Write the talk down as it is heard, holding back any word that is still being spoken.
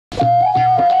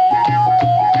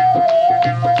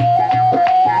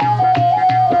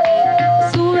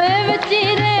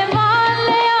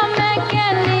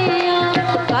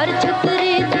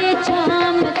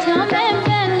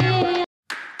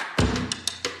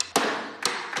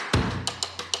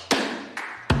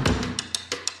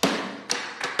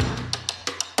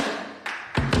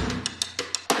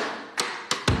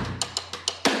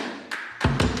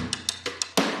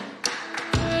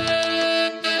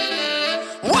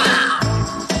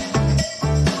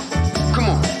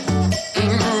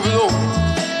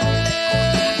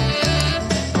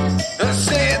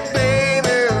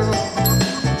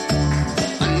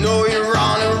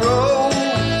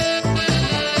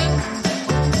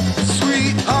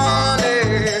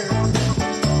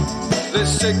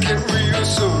take it real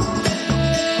soon.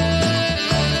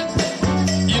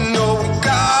 You know we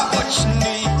got what you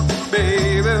need,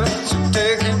 baby, so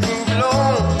take it, move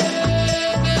along.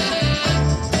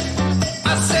 I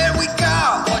said we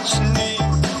got what you need,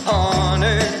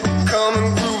 honey, come and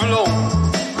groove along.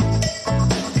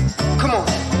 Come on.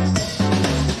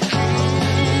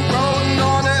 Rolling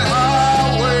on that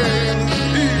highway,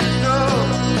 you know.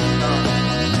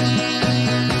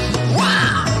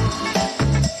 Wow!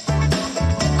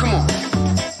 Come on,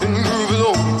 and groove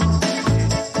along.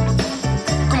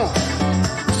 Come on.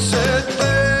 Said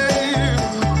babe,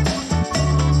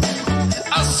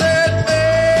 I said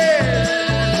babe,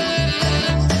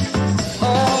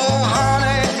 oh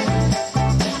honey,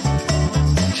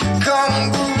 come and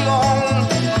groove along.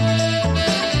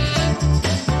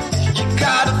 You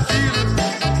gotta feel it,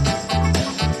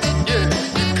 yeah,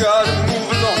 you gotta move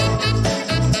along.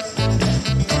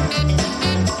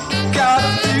 Gotta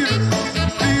feel it,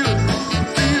 feel it,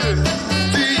 feel it,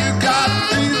 feel you gotta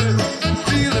feel it,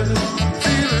 feel it,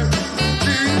 feel it,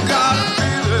 feel you gotta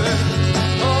feel it.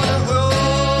 On the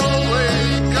roadway,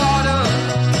 gotta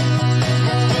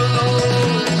move along.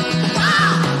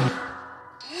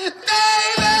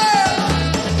 Baby,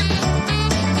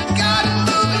 gotta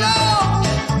move along.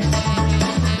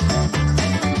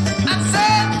 I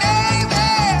said, baby,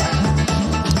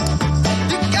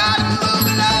 you gotta move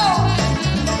along.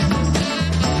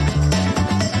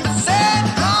 I said,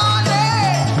 honey,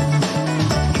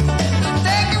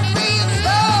 take it real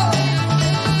slow.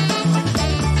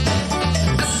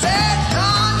 I said,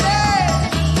 honey,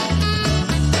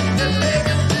 take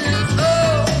it real slow.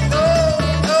 Oh,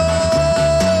 oh,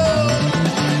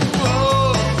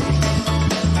 oh.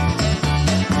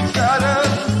 You gotta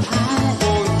groove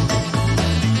on.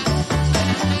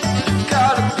 You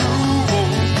gotta groove on.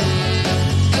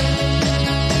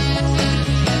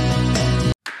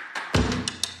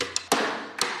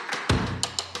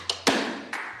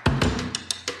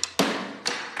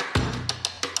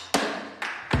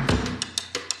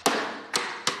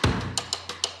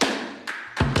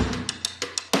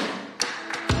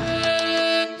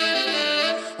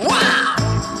 Wow!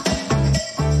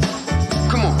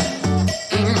 Come on,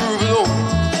 and groove along.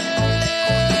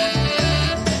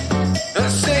 I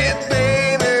said,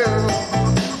 baby,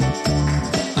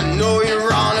 I know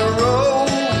you're on a roll.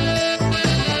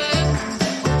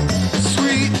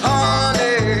 Sweet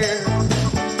honey,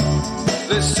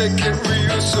 let's take it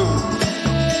real soon.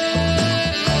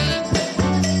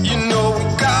 You know we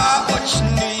got what you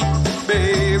need,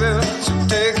 baby, so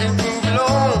take it, move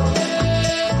along.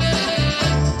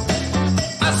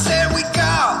 I said we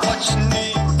got what you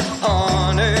need,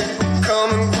 honey,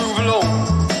 come and groove along.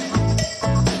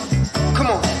 Come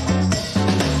on.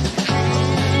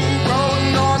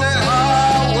 Rolling on that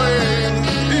highway,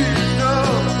 you know.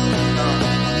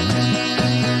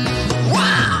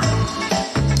 Wow!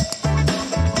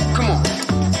 Come on.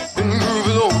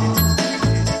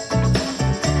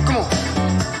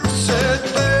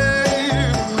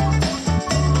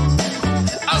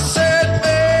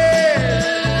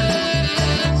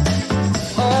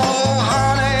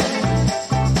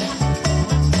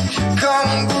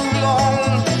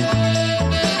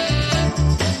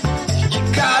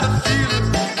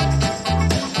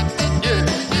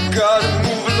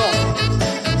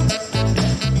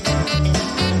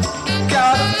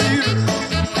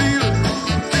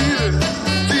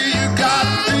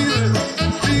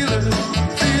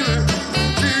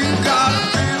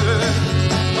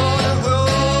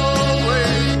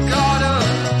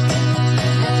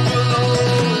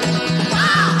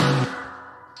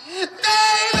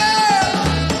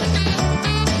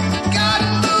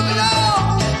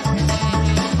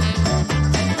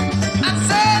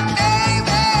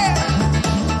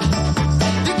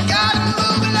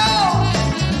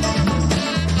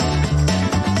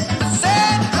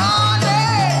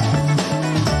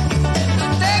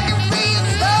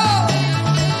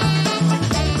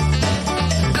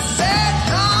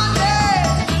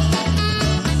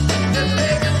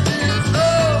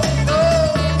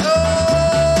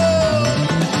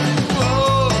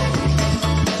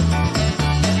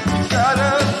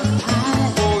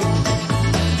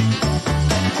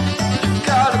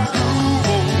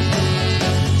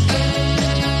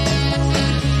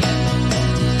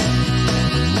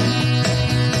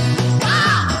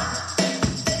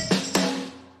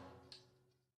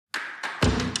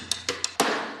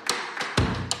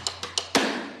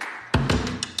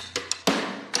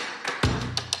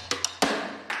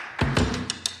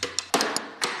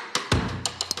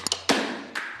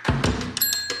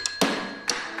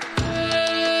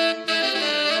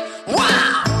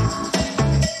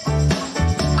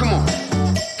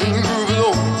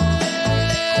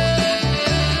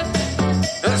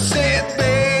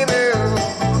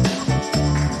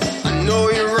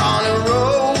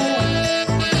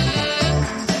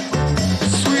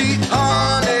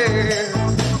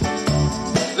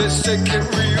 let's take it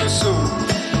real soon.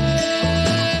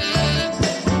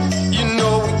 You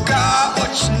know we got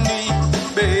what you need,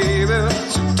 baby,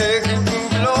 so take it,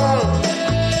 move along.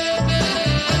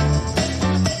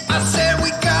 I said we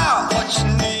got what you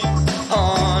need,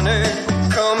 honey,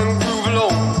 come and groove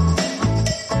along.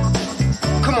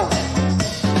 Come on.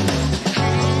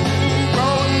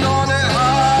 Rolling on that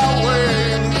highway,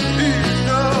 you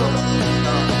know.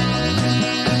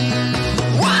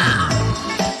 Wow!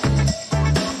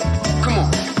 Come on.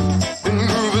 And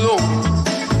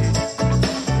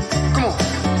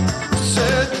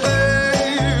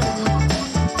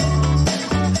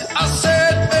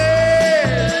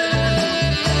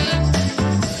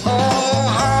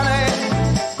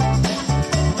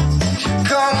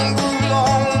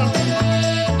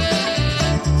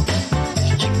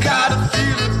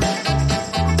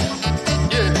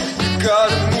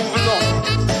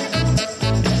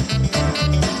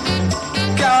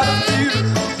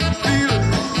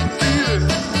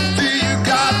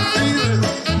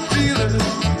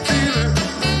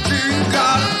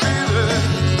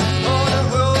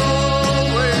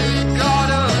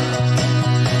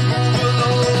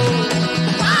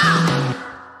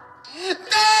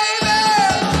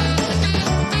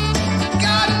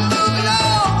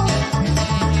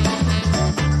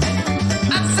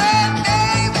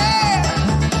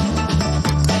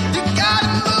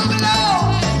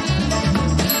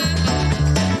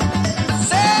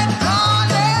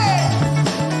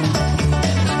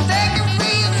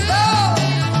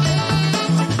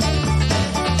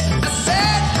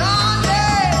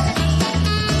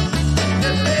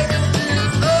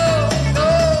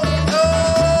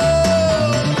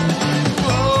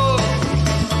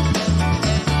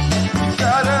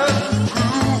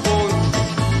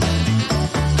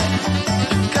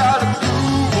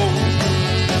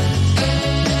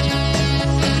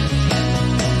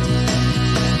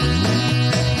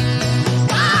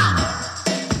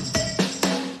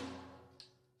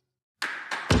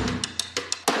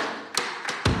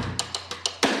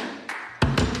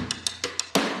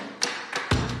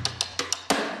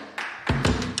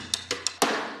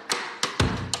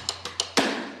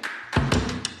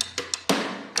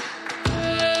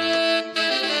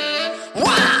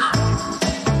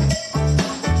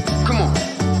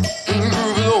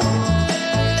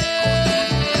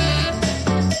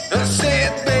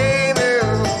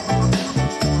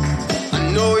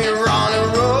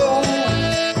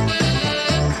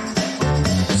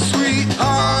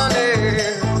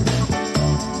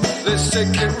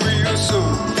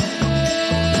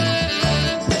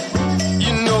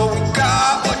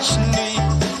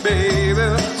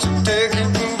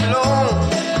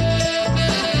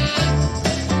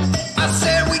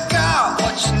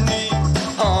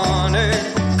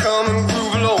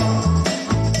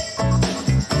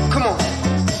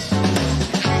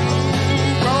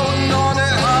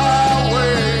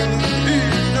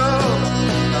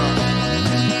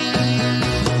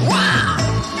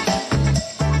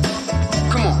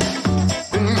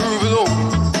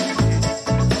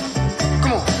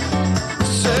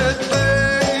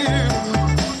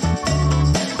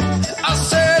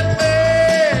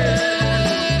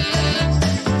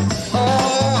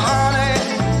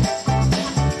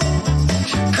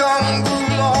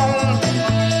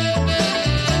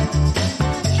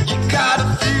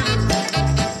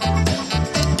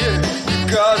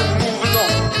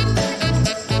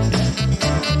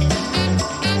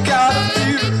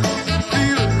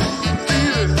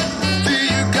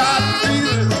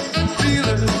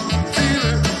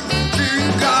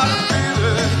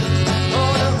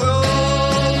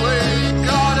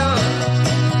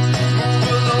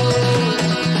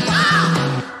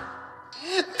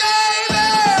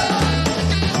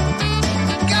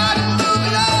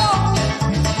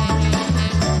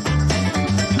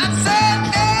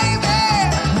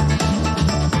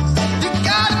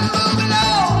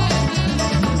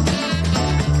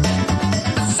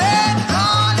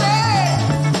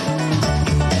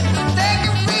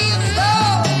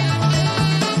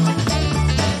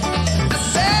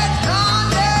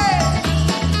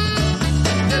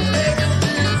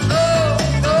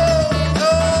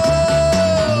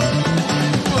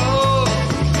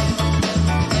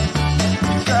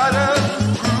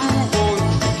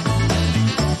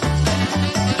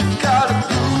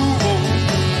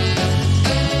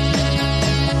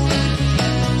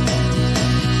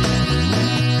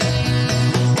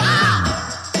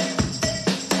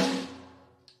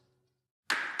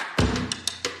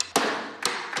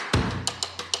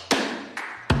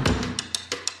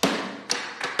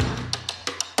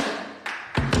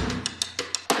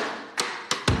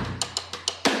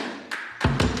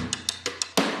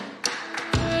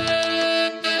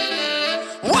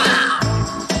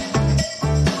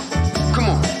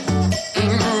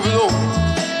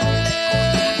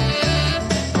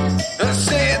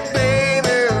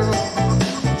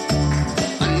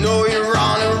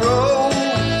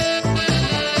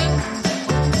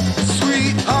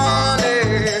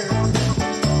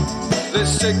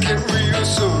take it real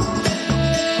soon.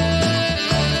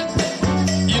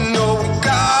 You know we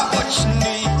got what you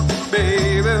need,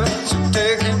 baby, so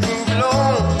take it, move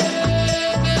along.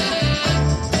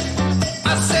 I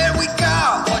said we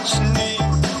got what you need,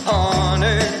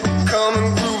 honey, come and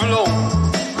groove along.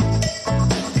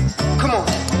 Come on.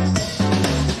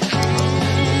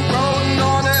 Rolling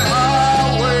on that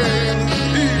highway,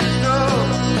 you know.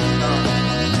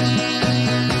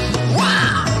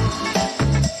 Wow!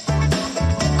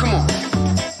 Come on,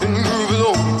 and groove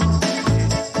along.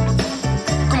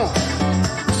 Come on.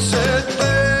 I said,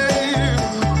 babe.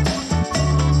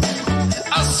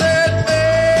 I said,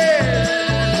 babe.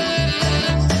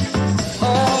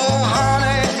 Oh,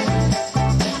 honey,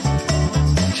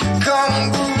 come and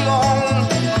groove along.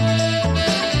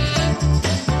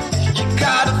 You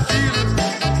gotta feel it.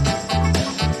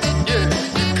 Yeah,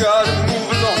 you gotta move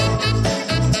along.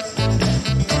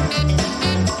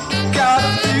 Gotta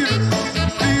feel it,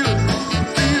 feel it,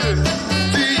 feel it.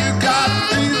 Feel you gotta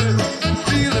feel it,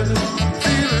 feel it,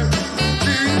 feel it.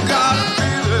 Feel you gotta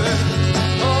feel it.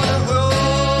 On the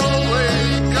roadway,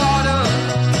 you gotta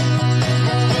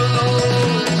move along.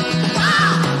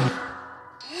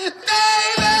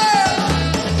 Baby,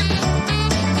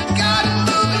 gotta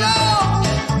move along.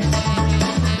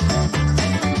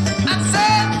 I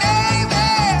said, baby,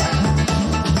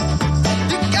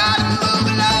 you gotta move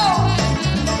along.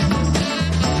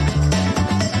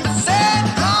 I said,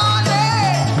 honey,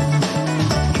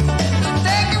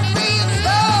 take it real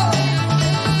slow.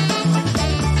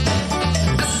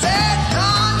 I said,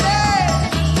 honey,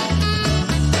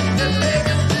 take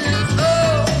it real slow.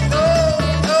 Oh,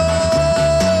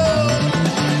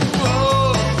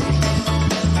 oh,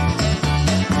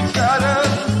 you gotta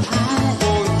groove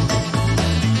on.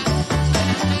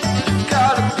 You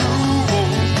gotta groove on.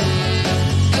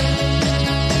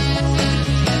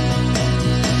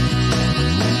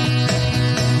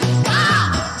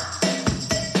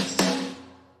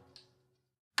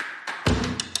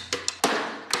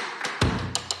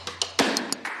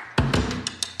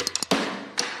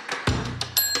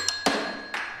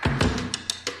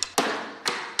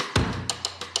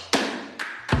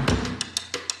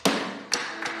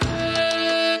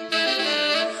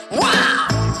 Wow!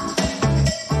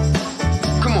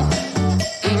 Come on,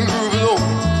 and groove along.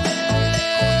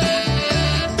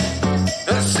 I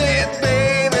said,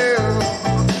 baby,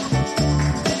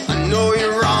 I know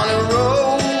you're on a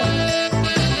roll.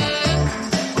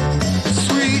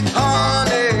 Sweet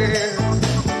honey,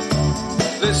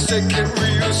 let's take it real